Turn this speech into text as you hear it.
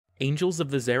Angels of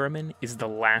the Zariman is the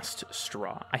last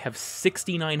straw. I have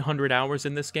 6,900 hours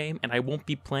in this game, and I won't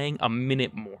be playing a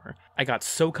minute more. I got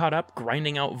so caught up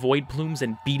grinding out void plumes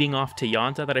and beating off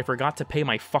Tayanta that I forgot to pay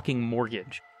my fucking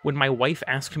mortgage. When my wife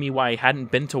asked me why I hadn't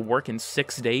been to work in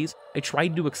 6 days, I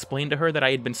tried to explain to her that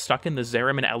I had been stuck in the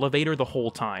Zariman elevator the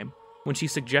whole time. When she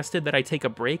suggested that I take a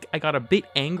break, I got a bit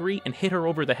angry and hit her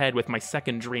over the head with my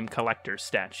second Dream Collector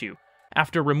statue.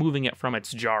 After removing it from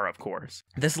its jar, of course.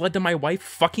 This led to my wife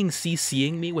fucking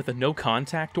CCing me with a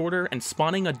no-contact order and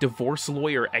spawning a divorce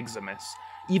lawyer Eximus.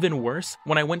 Even worse,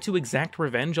 when I went to exact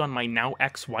revenge on my now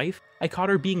ex-wife, I caught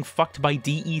her being fucked by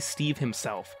DE Steve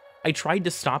himself. I tried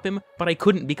to stop him, but I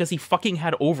couldn't because he fucking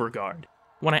had Overguard.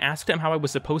 When I asked him how I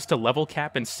was supposed to level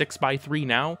cap in 6x3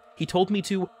 now, he told me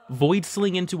to void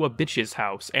sling into a bitch's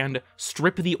house and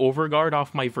strip the Overguard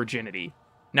off my virginity.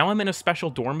 Now I'm in a special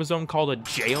dorm zone called a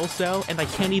jail cell, and I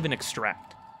can't even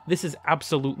extract. This is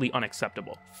absolutely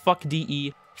unacceptable. Fuck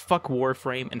DE, fuck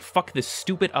Warframe, and fuck this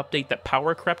stupid update that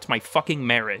power crept my fucking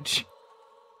marriage.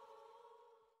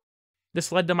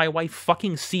 This led to my wife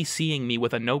fucking CCing me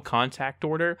with a no-contact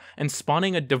order and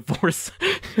spawning a divorce...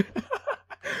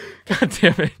 God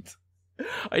damn it.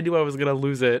 I knew I was gonna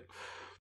lose it.